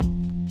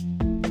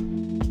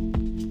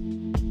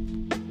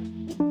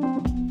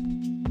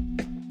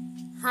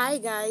Hi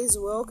guys,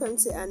 welcome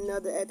to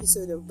another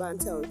episode of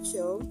Banter with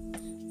Chill.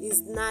 It's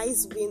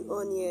nice being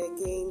on here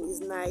again. It's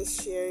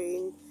nice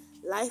sharing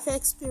life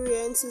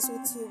experiences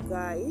with you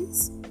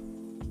guys.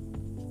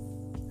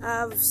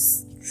 I've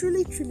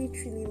truly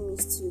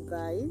missed you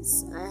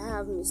guys. I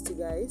have missed you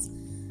guys.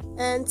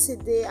 And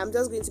today I'm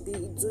just going to be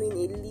doing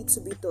a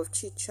little bit of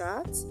chit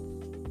chat.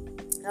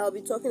 I'll be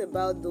talking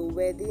about the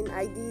wedding.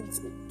 I did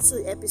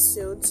 2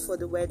 episodes for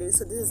the wedding,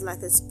 so this is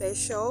like a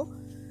special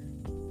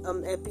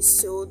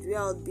episode where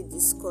I'll be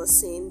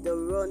discussing the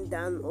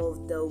rundown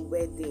of the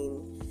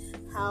wedding,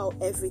 how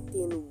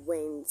everything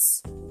went.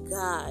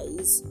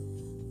 Guys,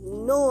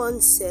 no one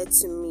said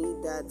to me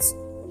that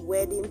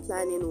wedding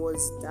planning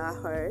was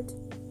that hard,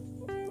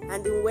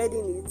 and the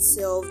wedding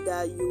itself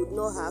that you would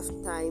not have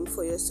time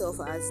for yourself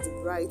as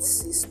the bride's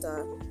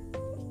sister.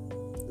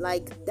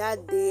 Like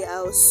that day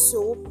I was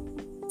so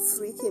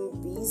freaking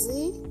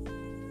busy.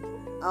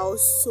 I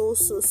was so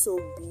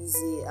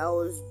busy. I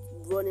was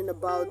running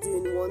about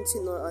doing one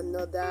thing or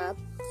another.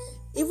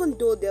 Even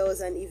though there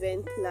was an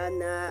event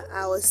planner,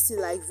 I was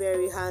still like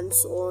very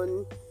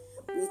hands-on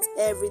with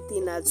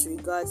everything as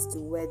regards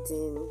the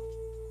wedding.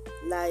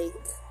 Like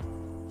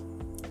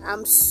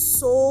I'm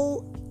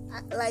so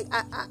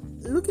I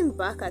looking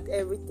back at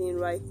everything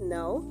right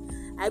now,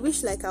 I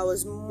wish like I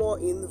was more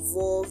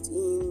involved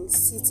in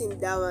sitting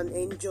down and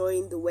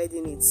enjoying the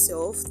wedding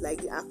itself,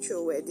 like the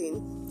actual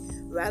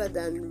wedding, rather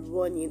than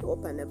running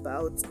up and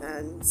about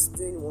and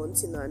doing one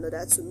thing or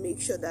another to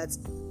make sure that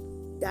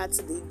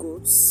day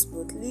goes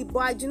smoothly. But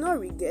I do not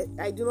regret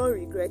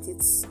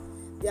it.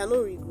 There are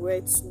no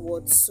regrets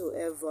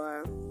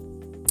whatsoever.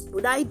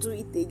 Would I do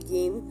it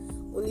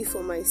again? Only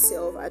for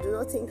myself. I do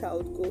not think I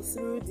would go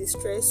through the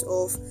stress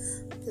of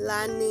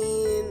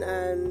planning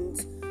and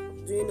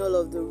doing all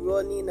of the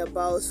running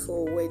about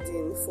for a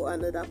wedding for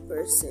another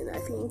person. I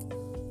think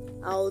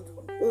I would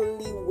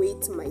only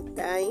wait my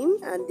time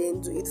and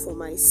then do it for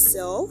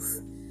myself.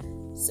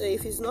 So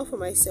if it's not for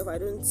myself, I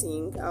don't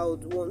think I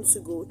would want to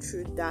go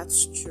through that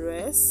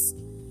stress,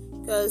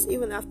 because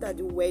even after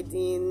the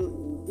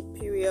wedding, the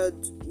period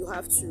you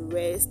have to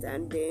rest,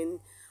 and then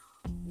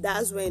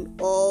that's when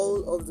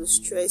all of the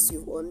stress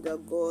you've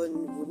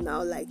undergone would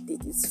now like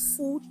take its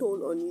full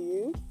toll on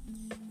you.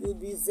 You'll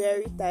be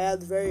very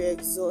tired, very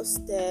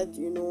exhausted,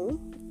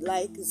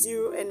 like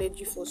zero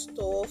energy for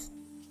stuff,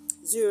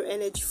 zero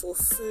energy for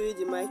food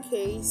in my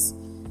case.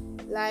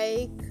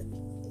 Like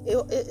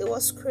it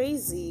was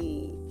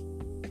crazy.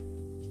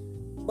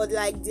 But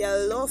like there are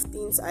a lot of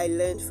things I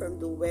learned from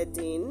the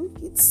wedding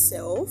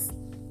itself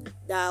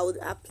that I would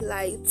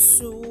apply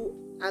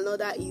to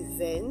another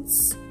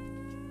events.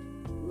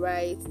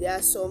 Right, there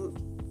are some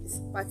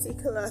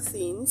particular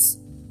things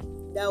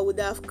that would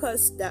have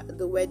caused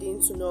the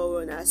wedding to not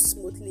run as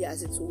smoothly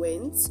as it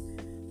went,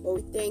 but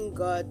we thank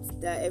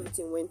God that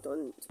everything went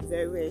on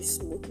very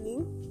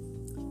smoothly.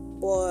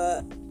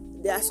 But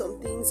there are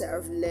some things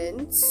I've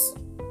learned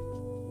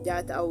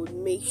that I would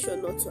make sure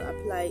not to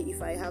apply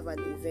if I have an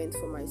event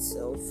for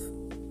myself.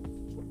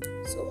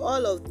 So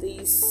all of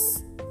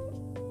these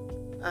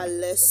are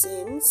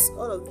lessons.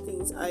 All of the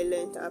things I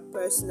learned are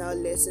personal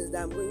lessons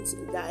that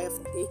I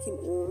have taken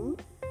home,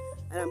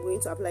 and I'm going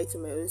to apply to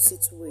my own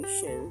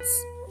situations.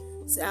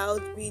 So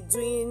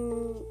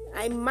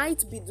I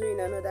might be doing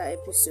another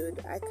episode.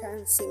 I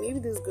can't say. Maybe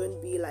there's going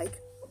to be like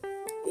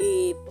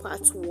a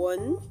part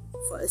 1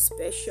 for a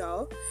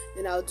special,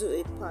 then I'll do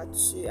a part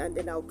 2, and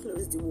then I'll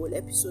close the whole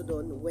episode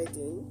on the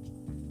wedding.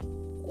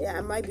 Yeah,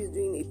 I might be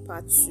doing a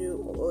part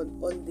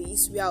 2 on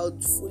this, where I'll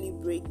fully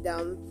break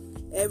down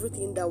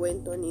everything that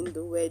went on in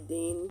the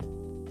wedding,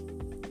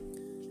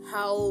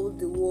 how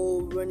the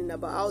whole running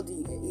about, how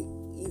the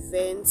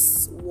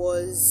events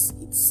was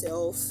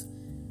itself,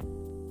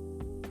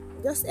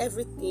 just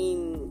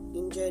everything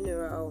in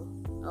general.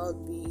 I'll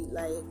be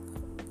like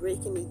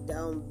breaking it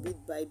down bit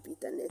by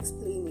bit and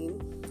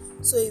explaining.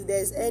 So if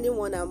there's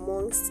anyone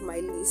amongst my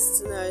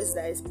listeners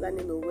that is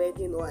planning a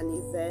wedding or an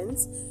event,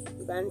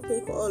 you can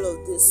take all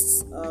of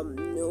these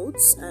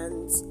notes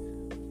and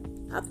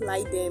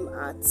apply them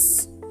at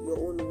your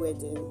own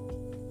wedding.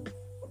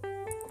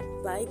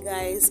 Bye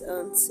guys,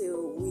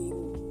 until we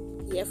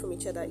hear from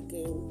each other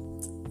again.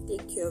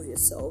 Take care of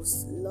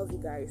yourselves. Love you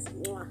guys.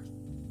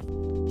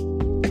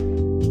 Mwah.